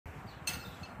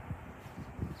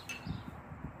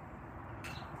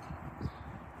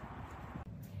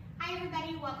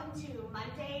welcome to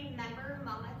Monday Member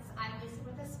Moments. I'm Lisa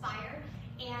with Aspire,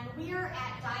 and we are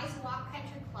at Dyes Walk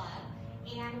Country Club,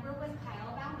 and we're with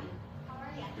Kyle Bauman. How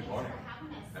are you? Good morning. Thanks for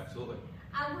having us. Absolutely.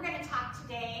 We're going to talk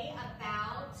today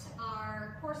about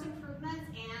our course improvements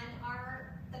and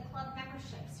the club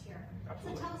memberships here.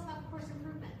 Absolutely. So tell us about the course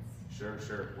improvements. Sure.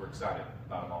 We're excited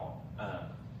about them all.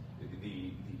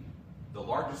 The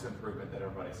largest improvement that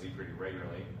everybody sees pretty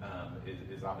regularly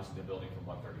is obviously the building from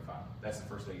 135. That's the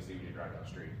first thing you see when you drive down the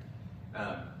street.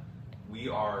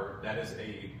 That is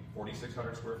a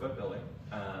 4,600 square foot building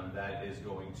that is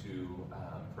going to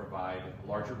provide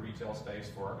larger retail space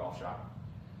for our golf shop,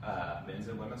 men's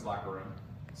and women's locker room,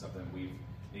 something we've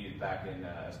needed back in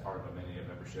as part of a mini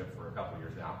membership for a couple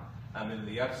years now. And then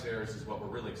the upstairs is what we're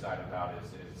really excited about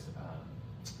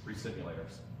is free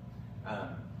simulators.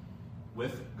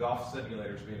 With golf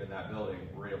simulators being in that building,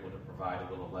 we're able to provide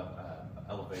a little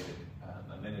elevated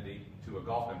amenity to a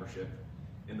golf membership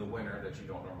in the winter that you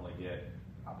don't normally get,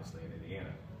 obviously, in Indiana.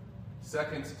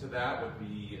 Second to that would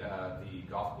be the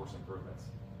golf course improvements.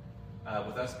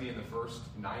 With us being the first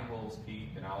 9 holes Pete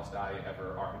and Alice Dye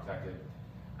ever architected,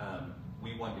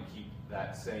 we wanted to keep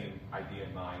that same idea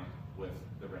in mind with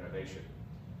the renovation.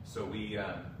 So we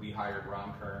hired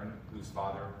Ron Kern, whose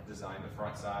father designed the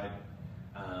front side,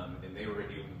 and they were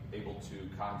able to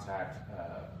contact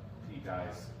Pete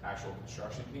Dye's actual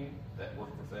construction team that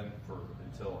worked with him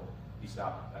until he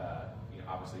stopped,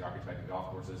 obviously architecting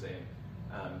golf courses,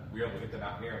 and we were able to get them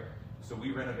out here. So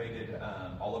we renovated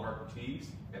all of our tees,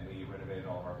 and we renovated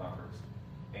all of our bunkers,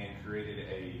 and created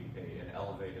an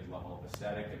elevated level of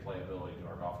aesthetic and playability to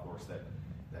our golf course that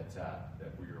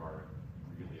we are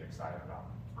really excited about.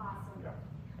 Awesome. Yeah.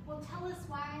 Well, tell us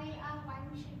why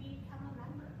we should become a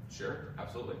member. Sure,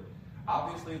 absolutely.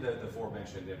 Obviously, the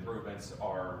aforementioned improvements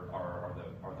are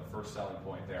the first selling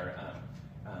point there.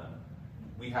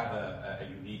 We have a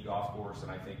unique golf course,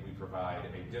 and I think we provide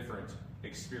a different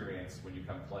experience when you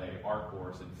come play our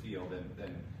course and field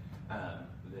than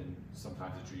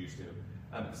sometimes that you're used to.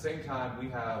 At the same time, we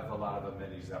have a lot of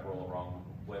amenities that roll along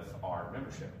with our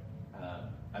membership.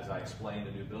 As I explained,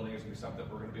 the new building is going to be something that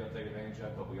we're going to be able to take advantage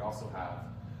of, but we also have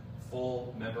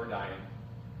full member dining.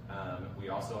 We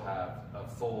also have a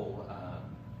full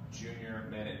junior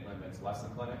men and women's lesson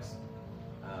clinics.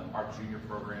 Our junior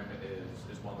program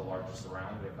is one of the largest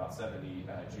around. We have about 70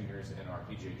 juniors in our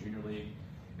PGA Junior League.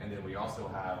 And then we also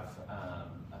have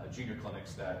junior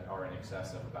clinics that are in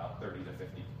excess of about 30 to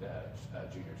 50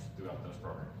 juniors throughout those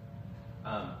programs.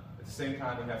 At the same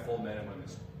time, we have full men and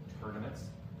women's tournaments,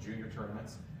 junior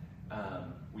tournaments.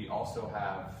 We also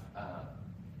have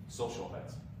social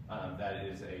events. That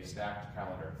is a stacked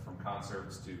calendar from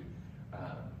concerts to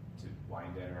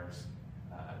wine dinners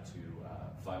to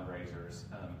fundraisers.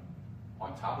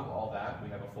 On top of all that, we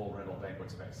have a full rental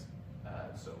banquet space.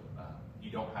 So you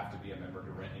don't have to be a member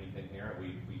to rent anything here.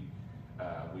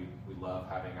 We love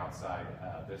having outside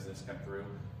business come through.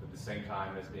 But at the same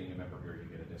time as being a member here, you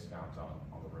get a discount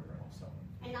on the room rental. So.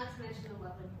 And not to mention the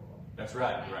lovely pool. That's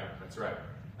right. That's right.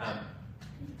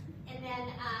 And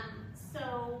then,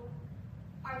 so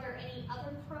are there any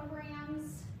other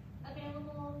programs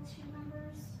available to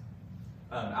members?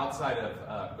 Outside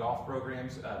of golf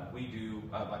programs, we do,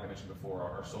 like I mentioned before,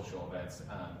 our social events,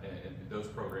 and those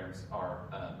programs are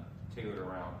tailored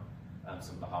around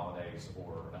some of the holidays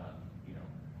or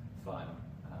fun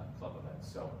club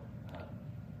events. So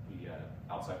we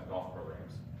outside of golf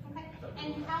programs. Okay.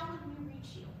 And how would we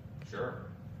reach you? Sure.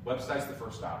 Website's the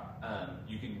first stop.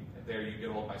 You can get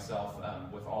a hold of myself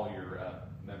with all your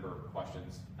member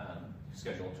questions.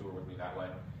 Schedule a tour with me that way.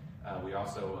 We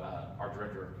also, our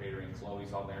director of catering,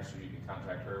 Chloe's on there, so you can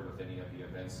contact her with any of the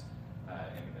events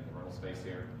in the rental space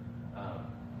here.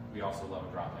 We also love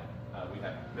a drop-in. We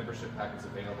have membership packets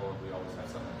available, and we always have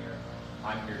someone here.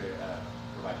 I'm here to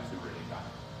provide a tour anytime.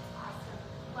 Awesome.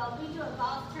 Well, we do a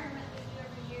golf tournament